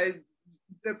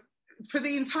 for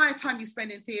the entire time you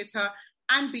spend in theatre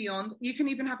and beyond. You can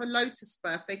even have a lotus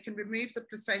birth. They can remove the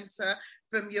placenta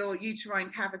from your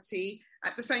uterine cavity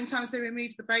at the same time as they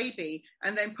remove the baby,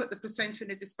 and then put the placenta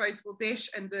in a disposable dish,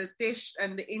 and the dish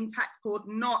and the intact cord,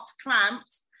 not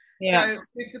clamped. Yeah, go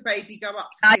with the baby, go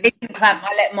up. I didn't clamp.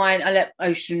 I let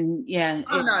Ocean. Yeah.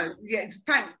 Oh no. Yeah.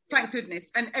 Thank goodness.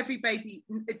 And every baby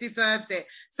deserves it.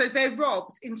 So they're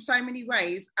robbed in so many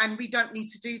ways, and we don't need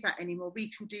to do that anymore. We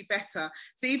can do better.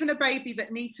 So even a baby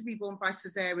that needs to be born by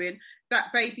cesarean,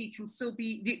 that baby can still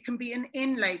be. It can be an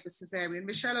in-labour cesarean.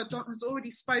 Michelle O'Donnell has already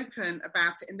spoken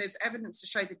about it, and there's evidence to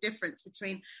show the difference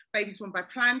between babies born by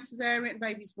planned cesarean and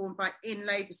babies born by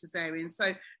in-labour cesarean.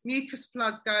 So mucus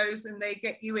plug goes, and they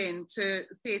get you in to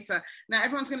theatre. Now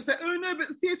everyone's going to say, oh no, but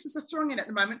the theatres are thronging at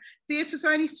the moment. Theatres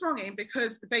are only thronging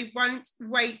because they won't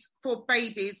wait for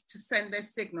babies to send their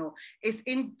signal. It's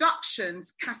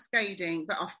inductions cascading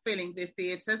that are filling the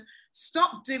theatres.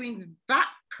 Stop doing that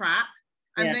crap,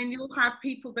 and then you'll have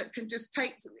people that can just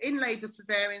take in labour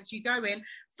cesareans. You go in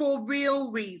for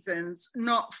real reasons,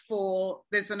 not for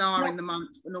there's an hour in the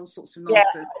month and all sorts of nonsense.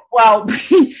 Yeah. Well,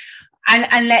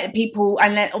 and let people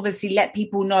let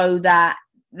people know that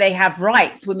they have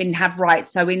rights. Women have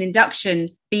rights. So in induction,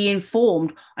 be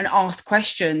informed and ask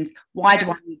questions. Why do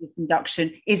I need this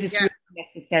induction? Is this really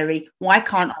necessary? Why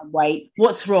can't I wait?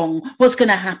 What's wrong? What's going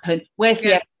to happen? Where's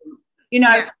the evidence? You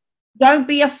know, don't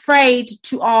be afraid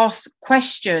to ask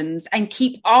questions and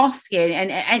keep asking.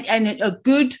 And a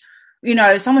good, you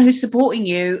know, someone who's supporting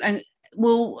you and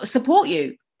will support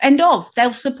you. End of.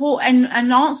 They'll support and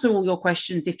answer all your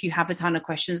questions if you have a ton of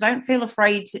questions. Don't feel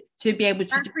afraid to be able to.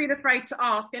 Don't feel afraid to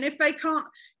ask. And if they can't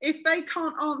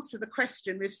answer the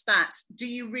question with stats, do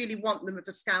you really want them with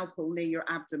a scalpel near your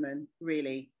abdomen?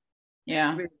 Really?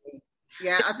 Yeah. Really?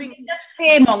 Yeah, I think it's just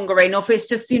fear mongering, or if it's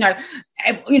just, you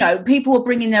know, people are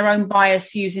bringing their own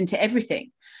biased views into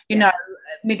everything. You know,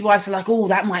 midwives are like, oh,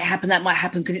 that might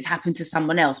happen because it's happened to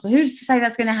someone else. But who's to say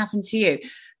that's going to happen to you?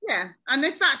 Yeah, and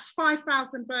if that's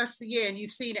 5,000 births a year and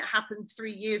you've seen it happen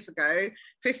 3 years ago,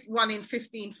 1 in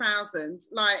 15,000,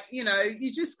 like, you know,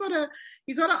 you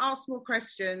gotta ask more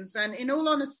questions. And in all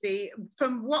honesty,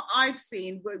 from what I've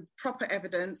seen with proper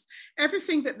evidence,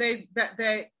 everything that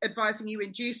they're advising you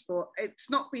induce for, it's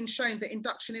not been shown that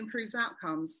induction improves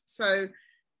outcomes. So,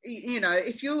 you know,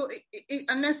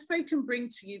 unless they can bring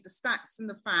to you the stats and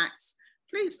the facts,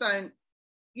 please don't,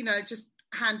 you know, just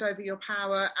hand over your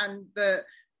power and the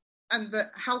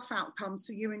health outcomes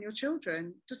for you and your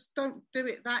children. Just don't do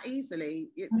it that easily.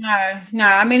 No.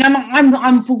 I mean,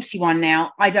 I'm 41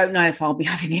 now. I don't know if I'll be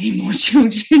having any more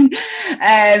children,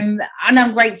 and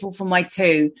I'm grateful for my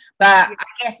 2. But I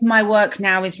guess my work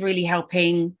now is really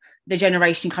helping the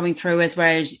generation coming through, as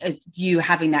well as you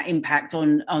having that impact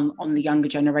on the younger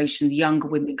generation, the younger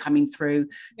women coming through.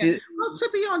 Yeah. Well, to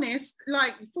be honest,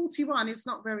 like 41 is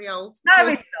not very old. No,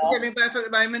 it's not. Giving birth at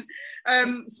the moment.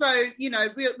 So, you know,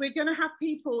 we're going to have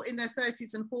people in their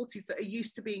 30s and 40s that are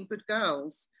used to being good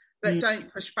girls that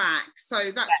don't push back. So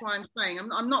that's why I'm saying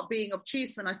I'm not being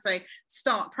obtuse when I say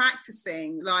start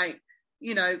practicing, like,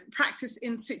 you know, practice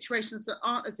in situations that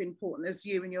aren't as important as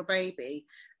you and your baby.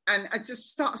 And I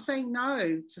just start saying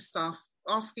no to stuff,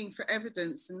 asking for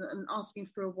evidence and asking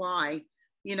for a why,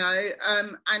 you know.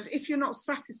 And if you're not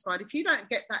satisfied, if you don't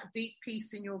get that deep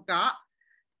peace in your gut,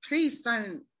 please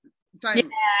don't. Yeah,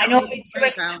 and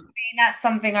intuition, I mean, that's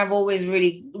something I've always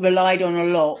really relied on a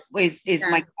lot. Is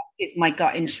my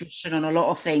gut intuition on a lot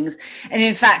of things. And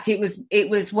in fact, it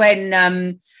was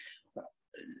when.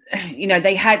 You know,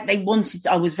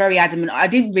 I was very adamant. I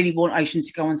didn't really want Ocean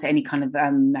to go on to any kind of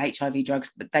HIV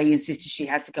drugs, but they insisted she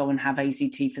had to go and have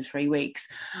AZT for 3 weeks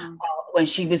when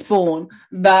she was born.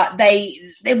 But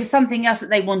there was something else that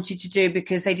they wanted to do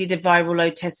because they did a viral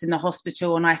load test in the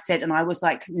hospital. And I was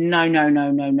like, no.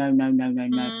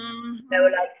 They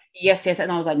were like, yes.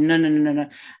 And I was like, no.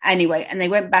 Anyway, and they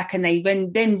went back and they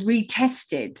then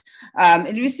retested.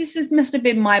 This must have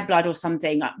been my blood or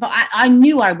something. But I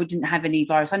knew I wouldn't have any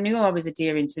virus. I knew I was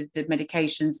adhering to the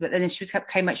medications. But then she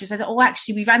came back, she said, oh,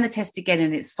 actually, we ran the test again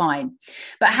and it's fine.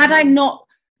 But had I not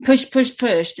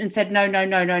pushed and said no,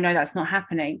 that's not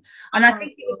happening. And I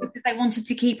think it was because they wanted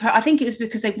to keep her. I think it was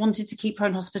because they wanted to keep her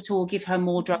in hospital or give her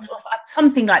more drugs or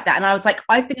something like that. And I was like,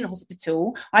 I've been in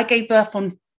hospital. I gave birth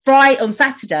on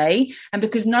Saturday, and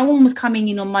because no one was coming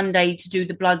in on Monday to do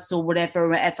the bloods or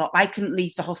whatever, I couldn't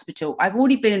leave the hospital. I've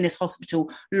already been in this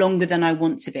hospital longer than I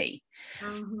want to be.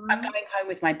 I'm going home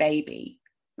with my baby.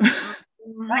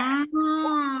 Right.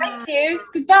 Thank you,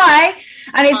 goodbye.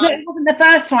 And it wasn't the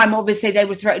first time. Obviously they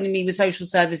were threatening me with social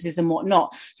services and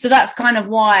whatnot, so that's kind of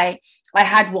why I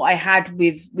had what I had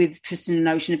with Tristan and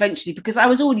Ocean eventually, because I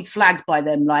was already flagged by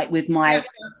them, like with my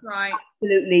that's right.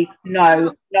 Absolutely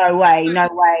no way,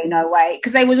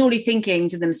 because they was already thinking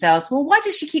to themselves, well, why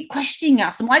does she keep questioning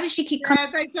us, and why does she keep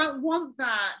coming? They don't want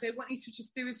that. They want you to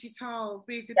just do as you're told,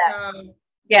 be a good girl.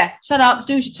 Yeah, shut up,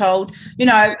 do as you're told. You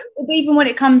know, even when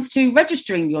it comes to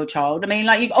registering your child, I mean,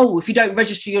 like, if you don't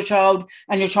register your child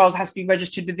and your child has to be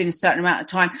registered within a certain amount of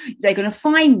time, they're going to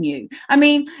fine you. I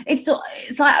mean, it's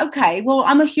like, okay, well,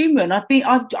 I'm a human. I've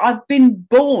been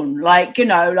born, like, you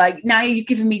know, like now you've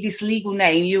given me this legal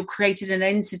name. You've created an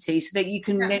entity so that you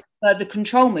can further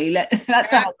control me.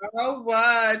 That's a whole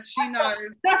word. She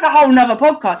knows. That's a whole nother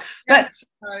podcast. Yeah, but she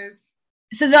knows.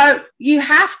 So though you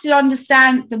have to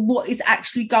understand what is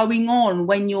actually going on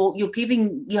when you're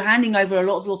handing over a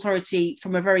lot of authority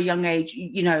from a very young age.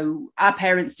 You know, our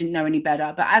parents didn't know any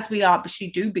better, but as we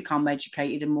do become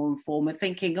educated and more informed, we're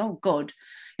thinking, oh God,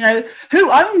 you know, who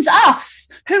owns us?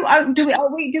 Do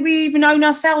we even own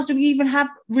ourselves? Do we even have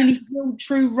really real,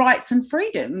 true rights and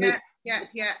freedom? Yeah.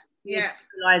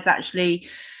 Realize actually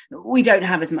we don't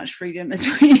have as much freedom as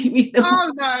we thought.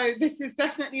 Oh no, this is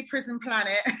definitely prison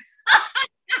planet.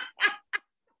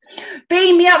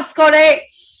 Beam me up, Scotty.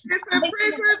 It's a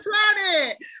prison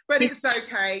planet, but it's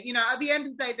okay. You know, at the end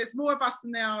of the day, there's more of us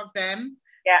than there are of them.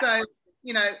 Yeah. So,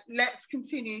 you know, let's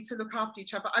continue to look after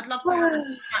each other. I'd love to have a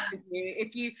chat with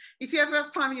you. If you ever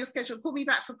have time in your schedule, call me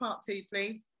back for part 2,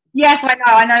 please. Yes, I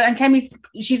know. And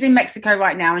she's in Mexico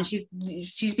right now, and she's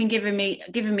been giving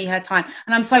me her time,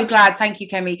 and I'm so glad. Thank you,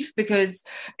 Kemi, because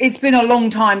it's been a long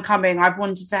time coming. I've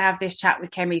wanted to have this chat with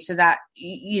Kemi so that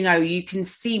you know you can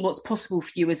see what's possible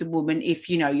for you as a woman if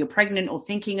you know you're pregnant or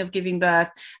thinking of giving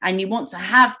birth, and you want to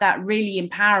have that really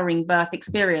empowering birth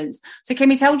experience. So,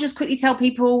 Kemi, just quickly tell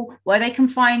people where they can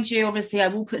find you. Obviously, I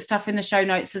will put stuff in the show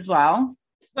notes as well.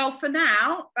 Well, for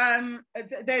now,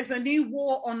 there's a new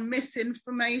war on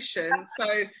misinformation.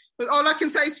 But all I can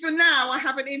say is for now, I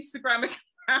have an Instagram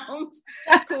account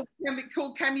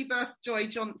called Kemi Birthjoy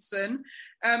Johnson.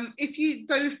 If you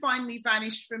do find me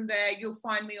vanished from there, you'll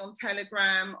find me on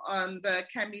Telegram on the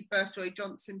Kemi Birthjoy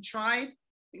Johnson Tribe,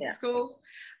 I think it's called.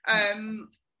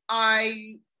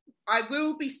 I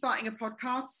will be starting a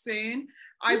podcast soon.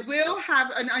 I will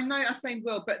have, and I know I say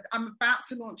will, but I'm about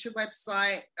to launch a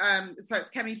website. So it's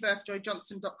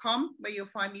KemiBirthjoyJohnson.com, where you'll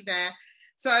find me there.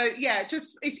 So yeah,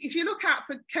 just if you look out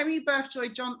for Kemi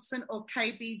Birthjoy Johnson or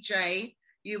KBJ,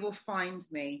 you will find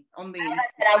me on the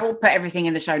Instagram. I will put everything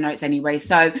in the show notes anyway,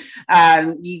 so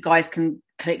you guys can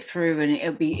click through and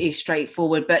it'll be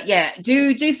straightforward. But yeah,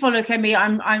 do follow Kemi.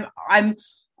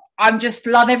 I'm just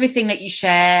love everything that you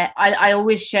share. I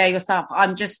always share your stuff.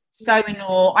 I'm just so in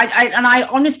awe. I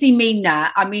honestly mean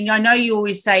that. I mean, I know you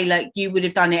always say like you would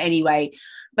have done it anyway,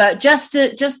 but just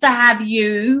to have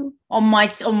you on my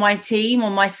team,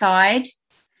 on my side,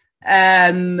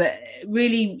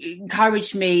 really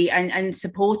encouraged me and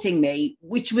supporting me,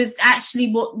 which was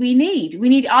actually what we need. We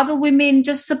need other women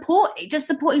just supporting,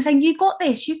 saying, you got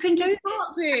this, you can do you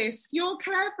got this, you're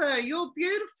clever, you're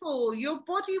beautiful, your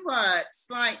body works.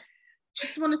 Like,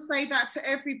 just want to say that to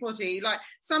everybody. Like,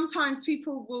 sometimes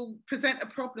people will present a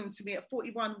problem to me at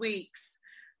 41 weeks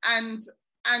and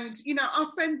you know, I'll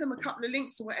send them a couple of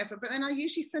links or whatever, but then I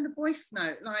usually send a voice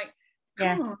note like,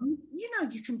 come on, you know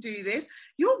you can do this.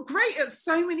 You're great at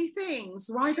so many things.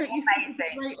 Why don't you think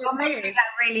you're great at this?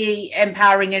 That really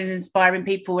empowering and inspiring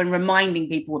people and reminding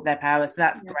people of their power. So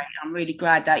that's great. I'm really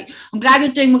glad you're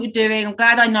doing what you're doing. I'm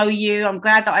glad I know you. I'm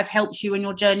glad that I've helped you in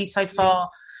your journey so far.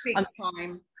 Big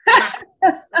time.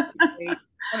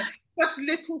 Just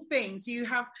little things. You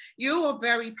are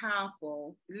very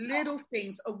powerful. Little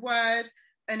things, a word,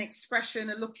 an expression,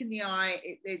 a look in the eye.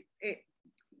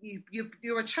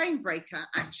 You're a chain breaker,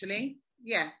 actually.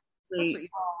 Yeah. That's what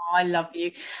I love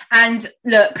you. And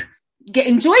look,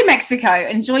 enjoy Mexico.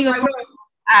 Enjoy your time.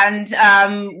 And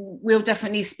we'll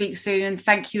definitely speak soon. And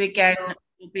thank you again for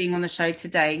being on the show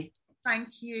today.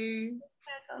 Thank you.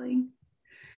 Bye, darling.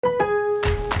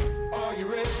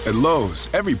 At Lowe's,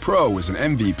 every pro is an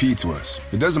MVP to us.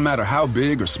 It doesn't matter how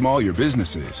big or small your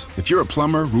business is. If you're a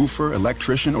plumber, roofer,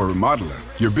 electrician, or remodeler,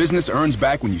 your business earns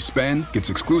back when you spend, gets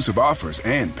exclusive offers,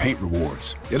 and paint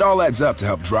rewards. It all adds up to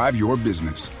help drive your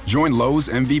business. Join Lowe's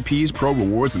MVP's Pro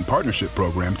Rewards and Partnership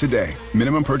Program today.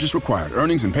 Minimum purchase required.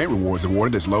 Earnings and paint rewards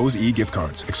awarded as Lowe's e-gift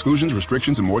cards. Exclusions,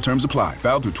 restrictions, and more terms apply.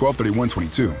 Valid through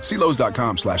 12/31/22. See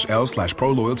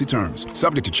Lowe's.com/L/Pro Loyalty terms.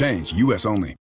 Subject to change. U.S. only.